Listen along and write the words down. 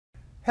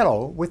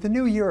Hello, with the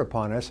new year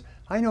upon us,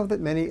 I know that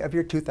many of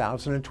your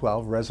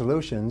 2012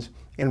 resolutions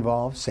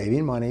involve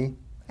saving money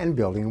and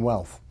building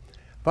wealth.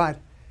 But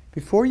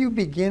before you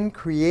begin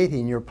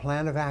creating your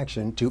plan of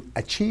action to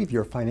achieve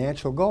your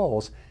financial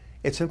goals,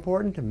 it's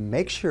important to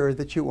make sure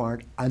that you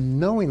aren't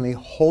unknowingly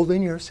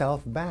holding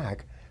yourself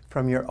back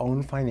from your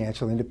own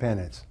financial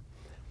independence.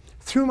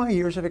 Through my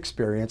years of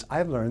experience,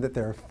 I've learned that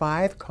there are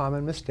 5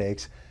 common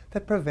mistakes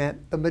that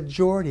prevent the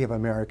majority of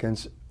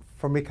Americans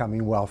from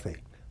becoming wealthy.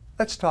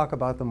 Let's talk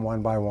about them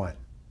one by one.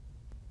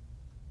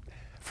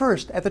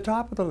 First, at the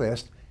top of the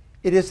list,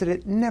 it is that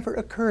it never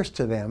occurs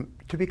to them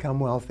to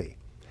become wealthy.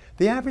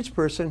 The average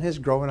person has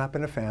grown up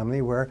in a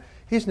family where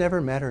he's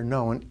never met or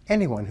known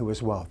anyone who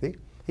is wealthy.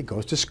 He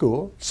goes to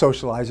school,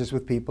 socializes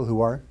with people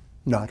who are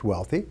not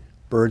wealthy.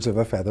 Birds of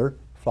a feather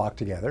flock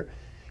together.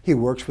 He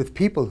works with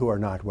people who are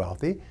not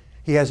wealthy.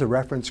 He has a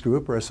reference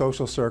group or a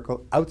social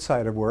circle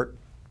outside of work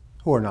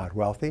who are not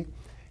wealthy.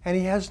 And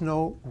he has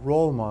no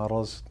role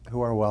models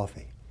who are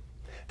wealthy.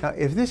 Now,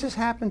 if this has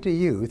happened to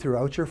you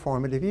throughout your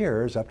formative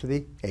years, up to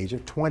the age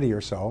of 20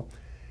 or so,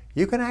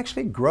 you can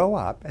actually grow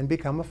up and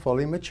become a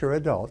fully mature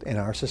adult in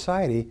our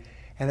society,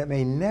 and it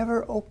may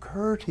never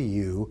occur to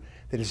you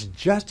that it's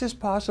just as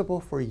possible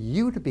for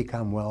you to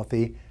become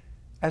wealthy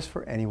as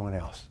for anyone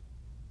else.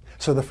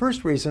 So the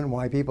first reason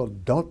why people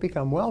don't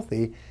become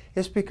wealthy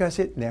is because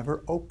it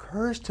never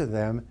occurs to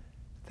them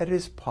that it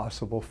is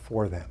possible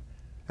for them.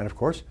 And of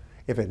course,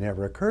 if it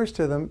never occurs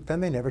to them, then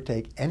they never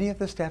take any of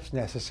the steps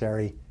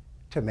necessary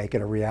to make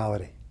it a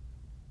reality.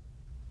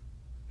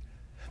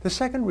 The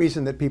second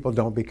reason that people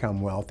don't become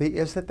wealthy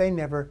is that they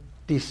never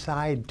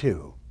decide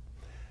to.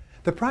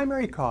 The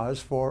primary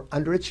cause for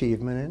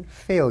underachievement and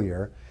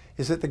failure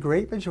is that the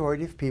great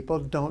majority of people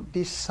don't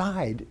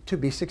decide to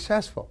be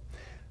successful.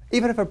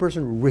 Even if a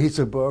person reads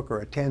a book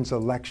or attends a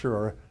lecture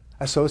or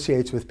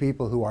associates with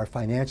people who are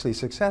financially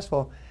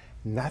successful,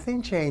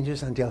 nothing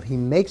changes until he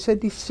makes a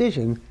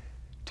decision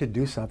to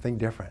do something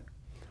different.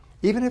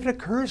 Even if it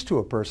occurs to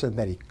a person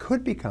that he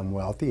could become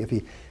wealthy if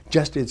he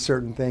just did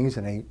certain things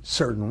in a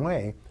certain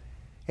way,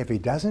 if he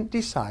doesn't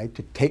decide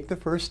to take the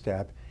first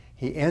step,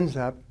 he ends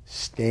up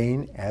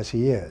staying as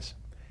he is.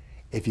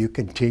 If you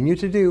continue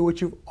to do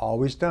what you've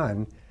always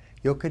done,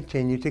 you'll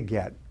continue to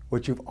get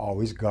what you've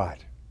always got.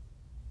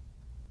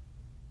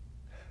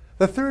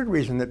 The third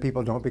reason that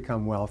people don't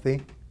become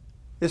wealthy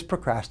is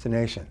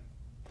procrastination.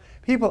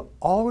 People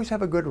always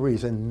have a good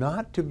reason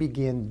not to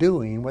begin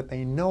doing what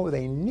they know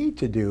they need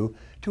to do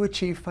to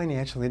achieve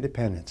financial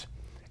independence.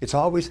 It's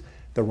always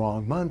the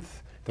wrong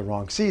month, the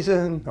wrong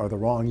season, or the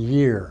wrong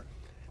year.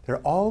 There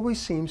always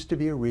seems to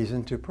be a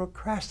reason to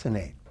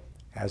procrastinate.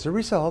 As a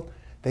result,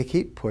 they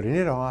keep putting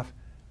it off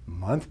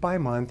month by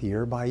month,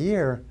 year by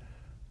year,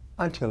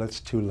 until it's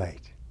too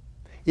late.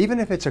 Even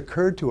if it's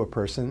occurred to a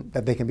person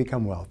that they can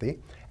become wealthy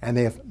and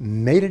they have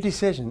made a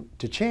decision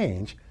to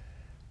change,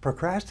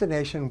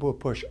 procrastination will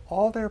push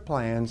all their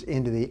plans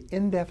into the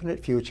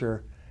indefinite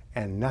future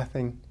and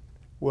nothing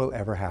will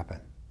ever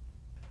happen.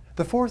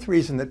 The fourth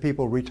reason that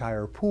people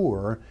retire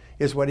poor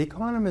is what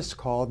economists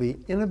call the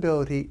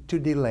inability to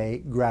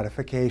delay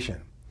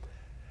gratification.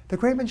 The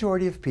great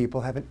majority of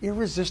people have an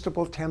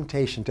irresistible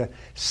temptation to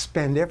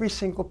spend every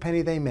single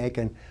penny they make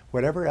and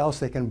whatever else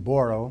they can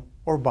borrow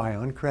or buy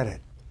on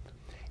credit.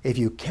 If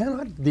you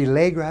cannot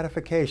delay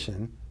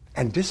gratification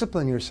and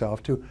discipline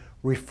yourself to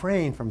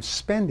refrain from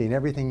spending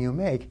everything you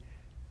make,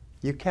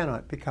 you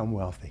cannot become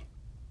wealthy.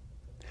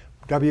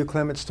 W.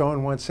 Clement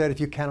Stone once said, if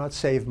you cannot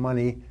save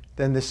money,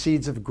 then the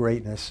seeds of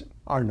greatness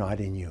are not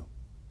in you.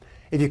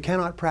 If you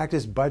cannot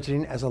practice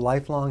budgeting as a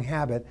lifelong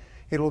habit,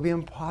 it will be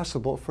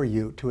impossible for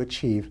you to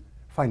achieve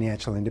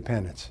financial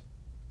independence.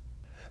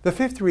 The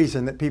fifth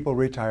reason that people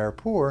retire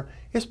poor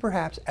is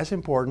perhaps as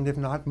important, if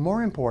not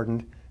more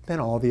important, than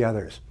all the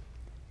others.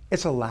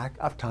 It's a lack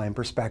of time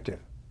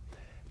perspective.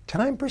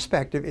 Time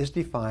perspective is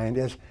defined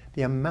as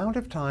the amount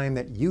of time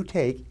that you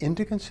take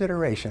into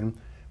consideration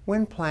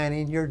when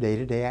planning your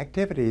day-to-day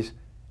activities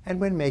and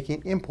when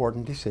making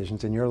important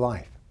decisions in your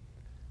life.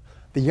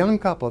 The young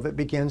couple that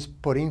begins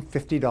putting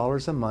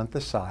 $50 a month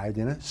aside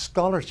in a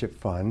scholarship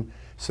fund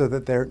so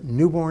that their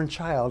newborn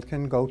child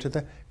can go to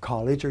the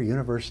college or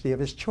university of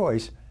his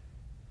choice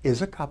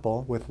is a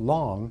couple with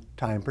long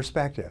time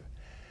perspective.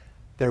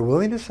 They're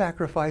willing to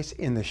sacrifice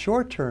in the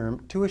short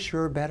term to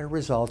assure better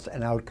results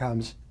and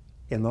outcomes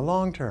in the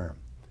long term.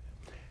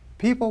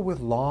 People with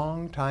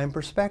long time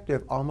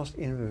perspective almost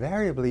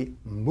invariably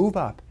move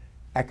up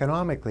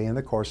economically in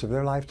the course of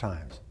their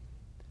lifetimes.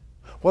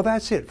 Well,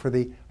 that's it for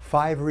the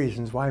 5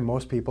 reasons why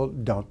most people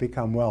don't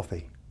become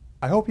wealthy.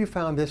 I hope you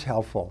found this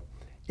helpful.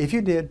 If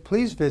you did,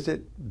 please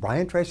visit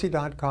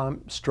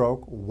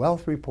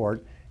briantracy.com/wealth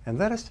report and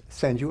let us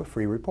send you a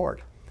free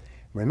report.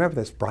 Remember,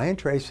 that's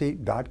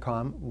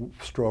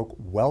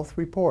briantracy.com/wealth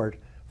report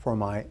for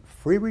my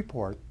free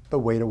report, The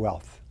Way to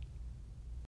Wealth.